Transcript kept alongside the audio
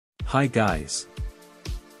Hi guys.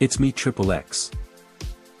 It's me XXX.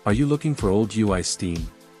 Are you looking for old UI Steam?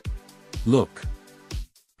 Look.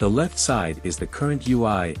 The left side is the current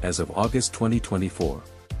UI as of August 2024.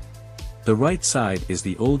 The right side is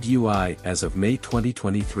the old UI as of May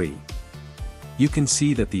 2023. You can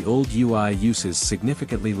see that the old UI uses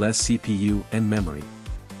significantly less CPU and memory.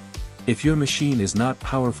 If your machine is not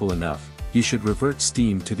powerful enough, you should revert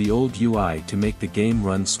Steam to the old UI to make the game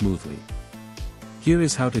run smoothly. Here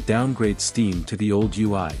is how to downgrade Steam to the old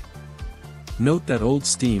UI. Note that old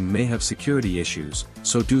Steam may have security issues,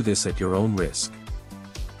 so do this at your own risk.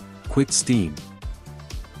 Quit Steam.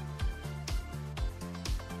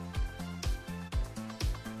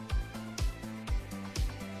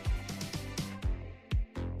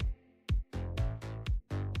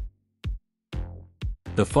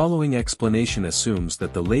 The following explanation assumes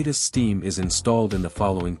that the latest Steam is installed in the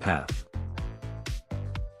following path.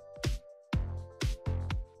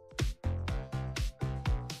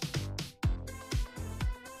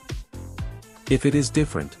 If it is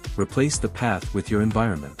different, replace the path with your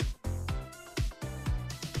environment.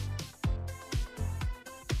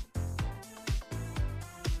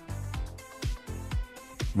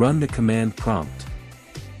 Run the command prompt.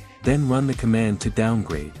 Then run the command to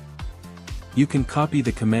downgrade. You can copy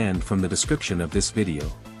the command from the description of this video.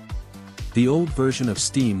 The old version of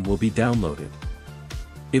Steam will be downloaded.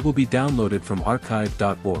 It will be downloaded from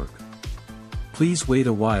archive.org. Please wait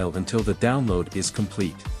a while until the download is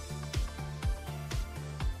complete.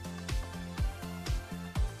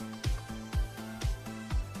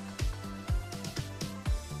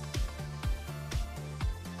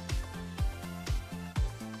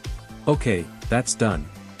 Okay, that's done.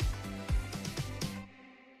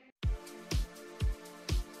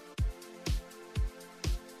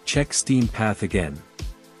 Check Steam path again.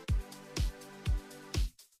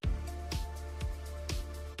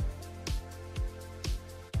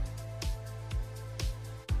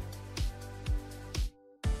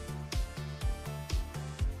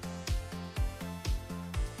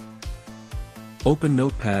 Open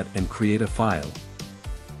Notepad and create a file.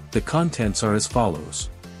 The contents are as follows.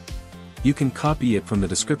 You can copy it from the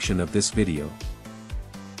description of this video.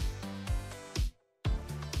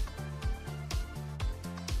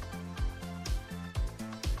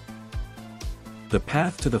 The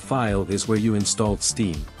path to the file is where you installed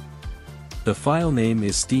Steam. The file name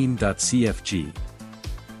is steam.cfg.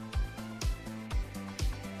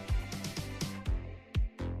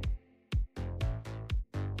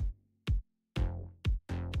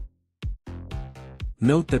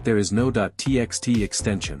 Note that there is no .txt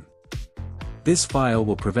extension. This file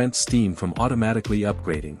will prevent Steam from automatically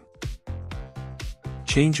upgrading.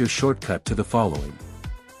 Change your shortcut to the following.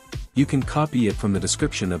 You can copy it from the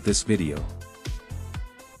description of this video.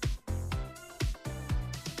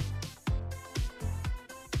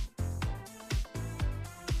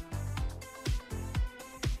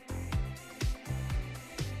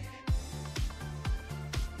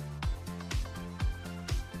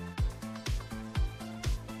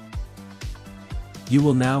 You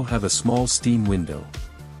will now have a small Steam window.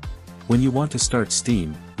 When you want to start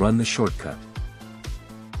Steam, run the shortcut.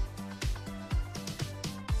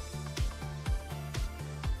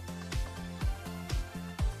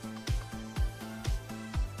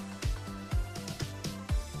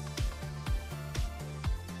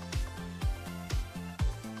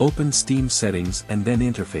 Open Steam settings and then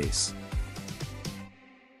interface.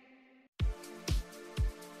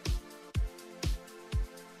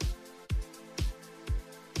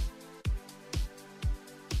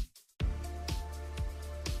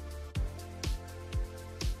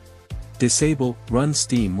 Disable Run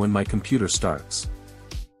Steam when my computer starts.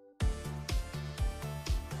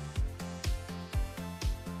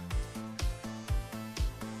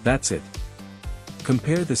 That's it.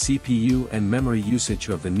 Compare the CPU and memory usage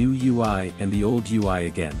of the new UI and the old UI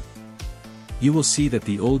again. You will see that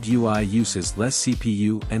the old UI uses less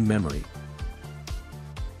CPU and memory.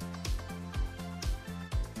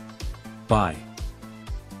 Bye.